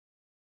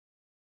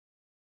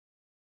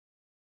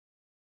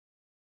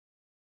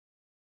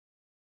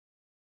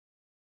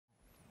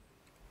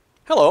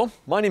Hello,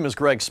 my name is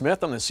Greg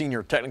Smith. I'm the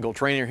Senior Technical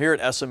Trainer here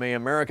at SMA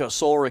America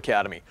Solar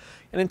Academy.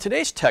 And in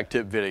today's Tech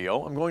Tip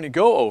video, I'm going to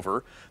go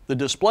over the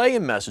display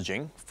and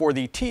messaging for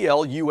the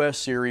TL US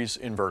Series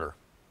inverter.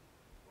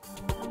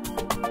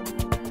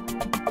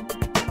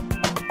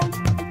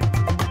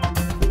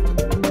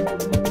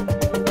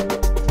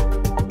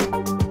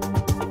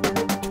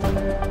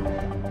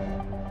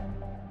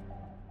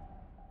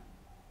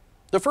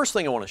 The first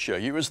thing I want to show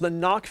you is the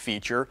knock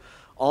feature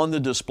on the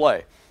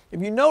display.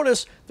 If you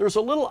notice, there's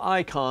a little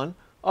icon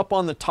up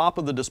on the top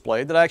of the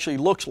display that actually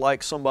looks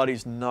like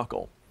somebody's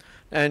knuckle.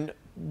 And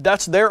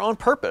that's there on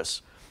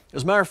purpose.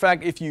 As a matter of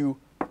fact, if you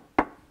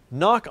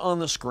knock on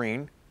the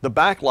screen, the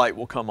backlight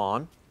will come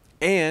on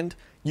and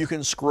you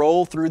can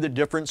scroll through the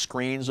different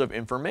screens of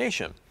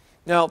information.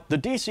 Now, the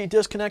DC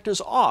disconnect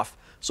is off,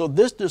 so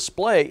this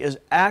display is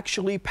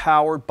actually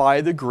powered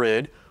by the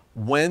grid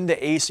when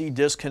the AC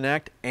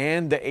disconnect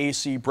and the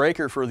AC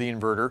breaker for the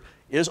inverter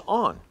is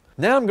on.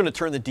 Now I'm going to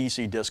turn the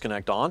DC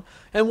disconnect on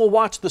and we'll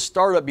watch the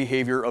startup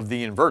behavior of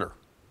the inverter.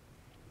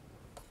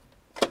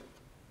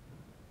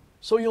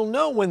 So you'll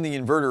know when the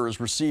inverter is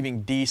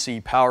receiving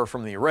DC power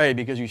from the array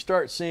because you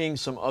start seeing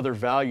some other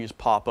values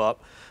pop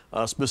up,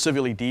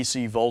 specifically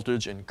DC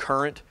voltage and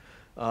current.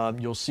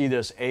 You'll see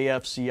this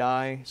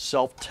AFCI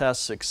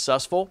self-test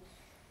successful,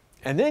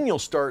 and then you'll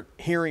start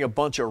hearing a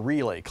bunch of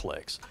relay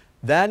clicks.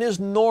 That is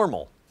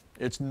normal.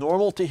 It's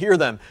normal to hear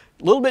them.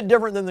 A little bit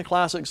different than the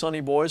classic Sunny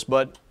Boys,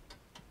 but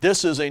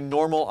this is a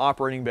normal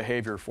operating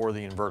behavior for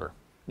the inverter.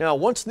 Now,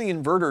 once the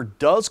inverter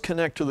does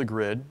connect to the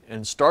grid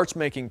and starts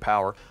making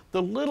power,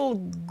 the little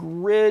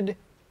grid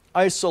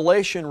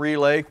isolation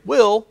relay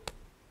will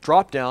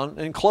drop down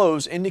and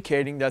close,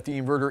 indicating that the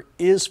inverter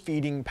is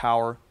feeding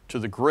power to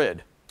the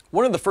grid.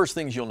 One of the first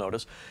things you'll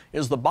notice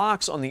is the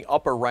box on the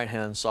upper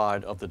right-hand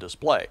side of the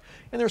display.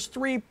 And there's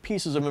three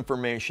pieces of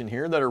information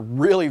here that are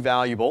really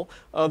valuable.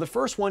 The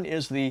first one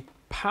is the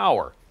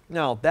power.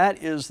 Now,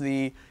 that is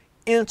the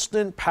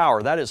instant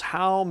power. That is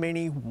how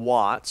many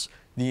watts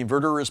the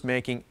inverter is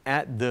making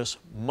at this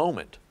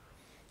moment.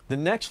 The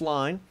next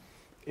line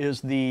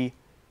is the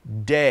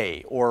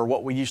day, or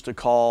what we used to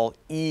call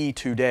E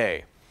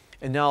today.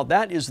 And now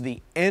that is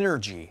the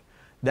energy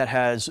that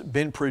has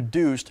been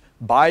produced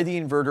by the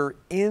inverter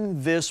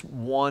in this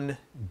one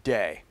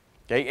day.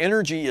 Okay,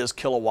 energy is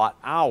kilowatt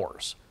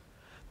hours.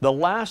 The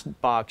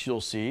last box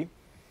you'll see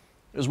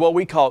is what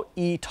we call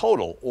E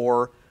total,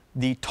 or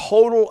the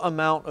total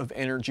amount of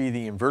energy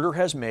the inverter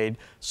has made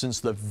since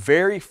the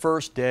very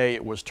first day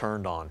it was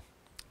turned on.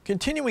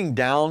 Continuing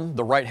down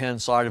the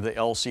right-hand side of the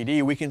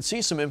LCD, we can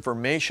see some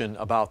information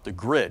about the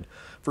grid.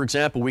 For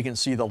example, we can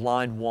see the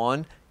line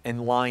 1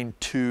 and line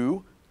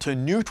 2 to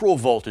neutral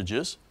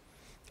voltages.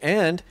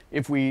 And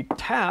if we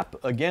tap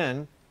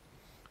again,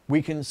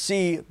 we can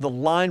see the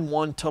line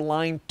 1 to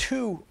line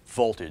 2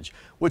 voltage,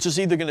 which is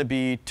either going to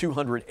be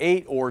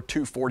 208 or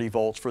 240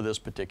 volts for this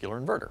particular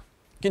inverter.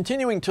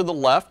 Continuing to the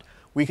left,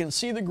 we can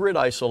see the grid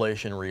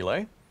isolation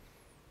relay.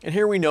 And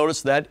here we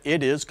notice that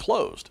it is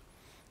closed.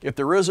 If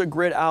there is a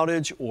grid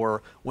outage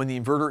or when the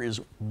inverter is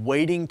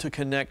waiting to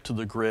connect to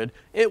the grid,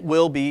 it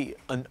will be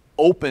an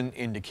open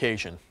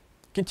indication.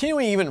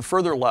 Continuing even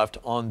further left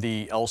on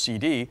the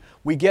LCD,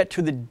 we get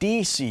to the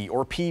DC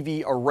or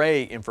PV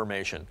array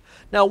information.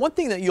 Now, one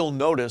thing that you'll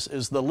notice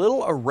is the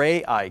little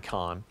array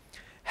icon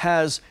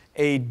has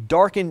a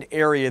darkened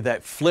area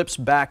that flips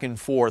back and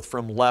forth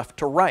from left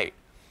to right.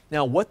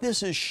 Now, what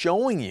this is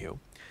showing you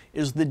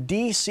is the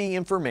DC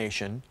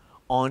information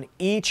on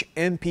each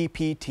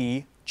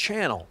MPPT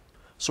channel.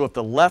 So if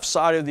the left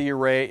side of the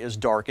array is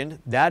darkened,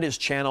 that is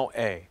channel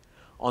A.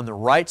 On the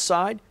right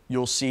side,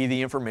 you'll see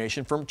the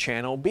information from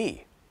channel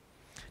B.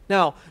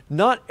 Now,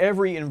 not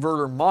every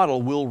inverter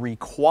model will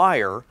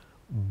require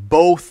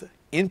both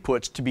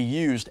inputs to be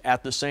used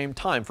at the same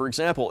time. For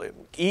example,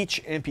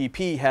 each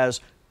MPP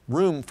has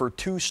room for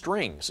 2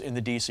 strings in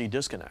the DC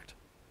disconnect.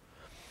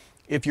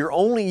 If you're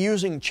only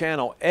using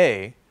channel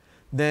A,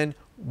 then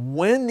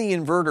when the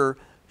inverter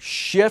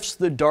shifts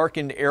the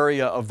darkened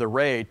area of the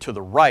array to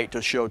the right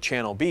to show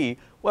channel B,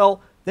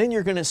 well, then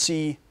you're going to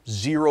see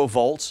 0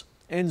 volts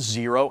and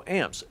 0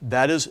 amps.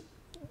 That is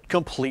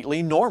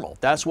completely normal.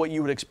 That's what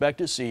you would expect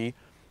to see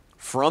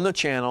from the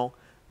channel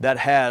that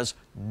has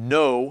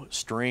no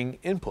string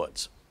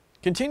inputs.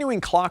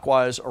 Continuing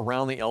clockwise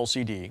around the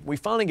LCD, we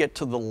finally get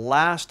to the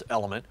last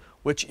element,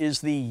 which is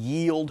the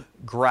yield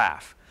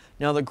graph.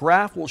 Now, the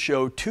graph will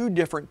show 2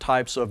 different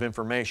types of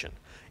information.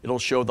 It'll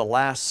show the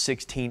last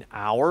 16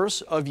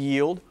 hours of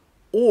yield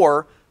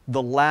or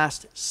the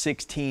last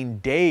 16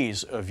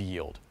 days of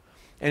yield.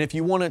 And if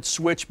you want to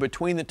switch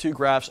between the 2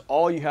 graphs,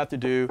 all you have to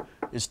do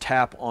is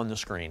tap on the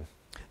screen.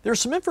 There's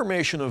some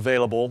information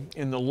available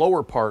in the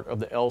lower part of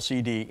the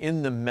LCD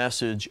in the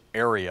message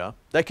area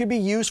that could be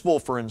useful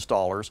for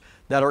installers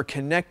that are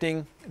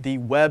connecting the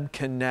Web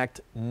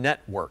Connect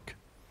network.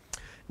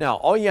 Now,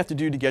 all you have to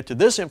do to get to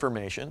this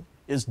information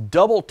is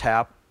double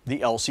tap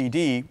the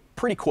LCD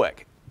pretty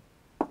quick.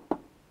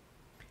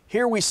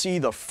 Here we see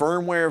the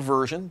firmware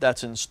version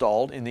that's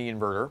installed in the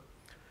inverter.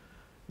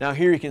 Now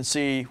here you can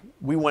see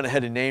we went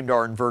ahead and named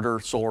our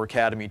inverter Solar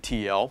Academy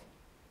TL.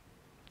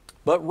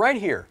 But right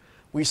here,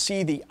 we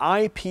see the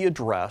IP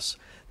address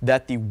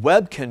that the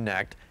Web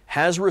Connect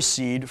has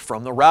received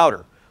from the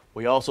router.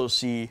 We also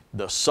see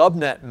the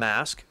subnet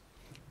mask,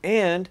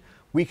 and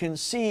we can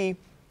see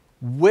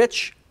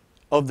which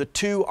of the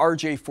two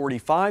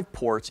RJ45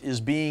 ports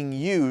is being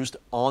used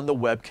on the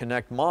Web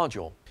Connect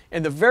module.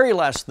 And the very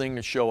last thing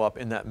to show up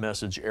in that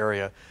message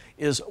area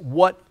is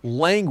what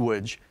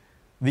language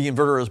the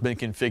inverter has been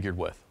configured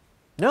with.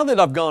 Now that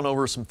I've gone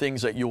over some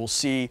things that you will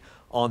see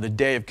on the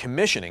day of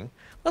commissioning,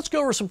 let's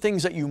go over some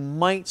things that you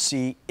might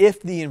see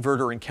if the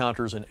inverter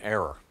encounters an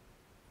error.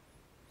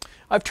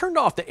 I've turned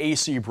off the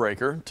AC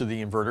breaker to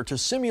the inverter to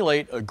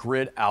simulate a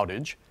grid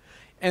outage,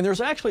 and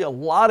there's actually a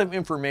lot of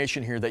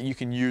information here that you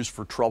can use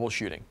for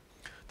troubleshooting.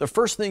 The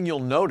first thing you'll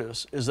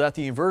notice is that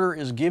the inverter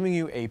is giving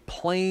you a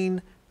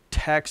plain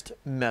text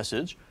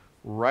message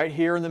right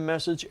here in the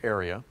message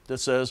area that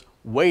says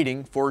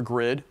waiting for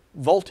grid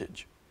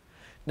voltage.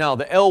 Now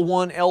the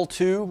L1,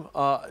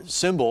 L2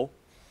 symbol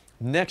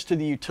next to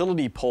the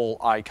utility pole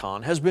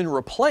icon has been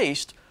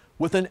replaced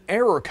with an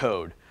error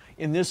code.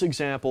 In this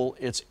example,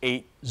 it's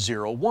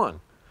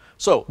 801.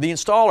 So the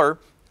installer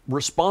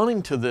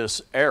responding to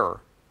this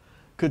error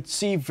could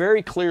see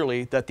very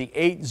clearly that the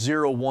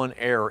 801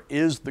 error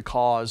is the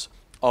cause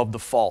of the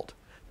fault.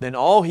 Then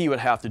all he would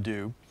have to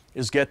do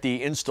is get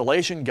the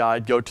installation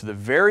guide, go to the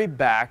very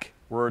back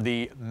where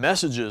the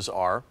messages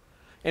are,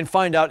 and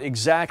find out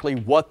exactly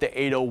what the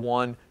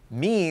 801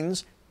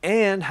 means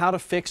and how to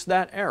fix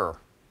that error.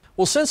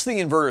 Well, since the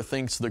inverter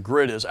thinks the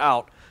grid is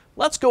out,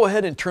 let's go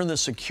ahead and turn the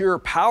secure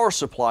power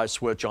supply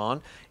switch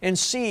on and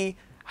see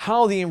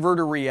how the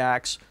inverter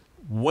reacts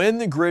when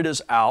the grid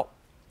is out,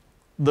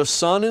 the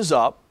sun is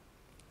up,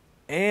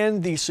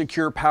 and the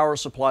secure power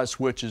supply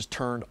switch is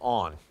turned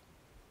on.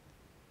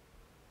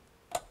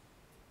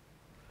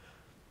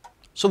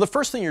 So the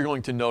first thing you're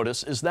going to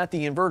notice is that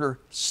the inverter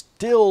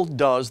still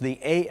does the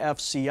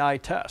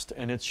AFCI test,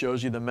 and it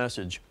shows you the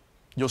message.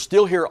 You'll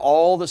still hear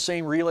all the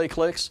same relay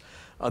clicks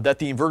that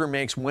the inverter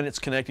makes when it's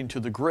connecting to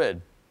the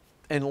grid.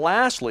 And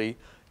lastly,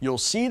 you'll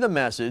see the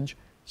message,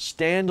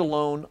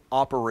 standalone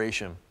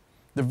operation.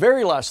 The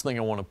very last thing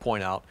I want to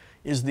point out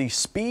is the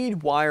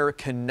speed wire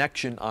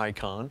connection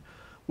icon,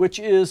 which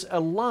is a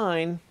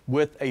line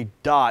with a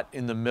dot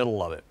in the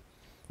middle of it.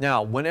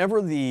 Now,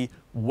 whenever the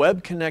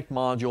Web Connect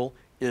module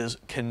is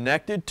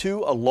connected to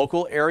a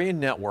local area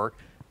network,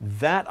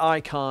 that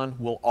icon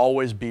will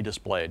always be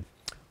displayed.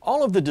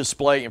 All of the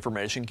display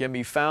information can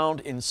be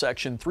found in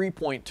section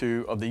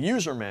 3.2 of the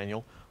user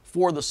manual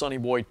for the Sunny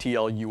Boy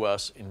TL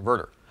US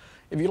inverter.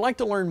 If you'd like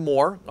to learn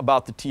more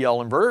about the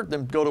TL inverter,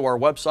 then go to our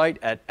website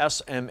at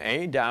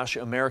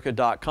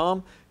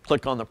sma-america.com,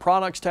 click on the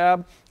products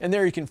tab, and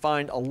there you can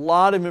find a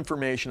lot of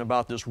information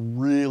about this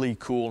really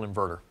cool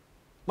inverter.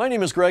 My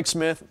name is Greg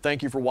Smith.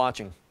 Thank you for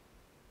watching.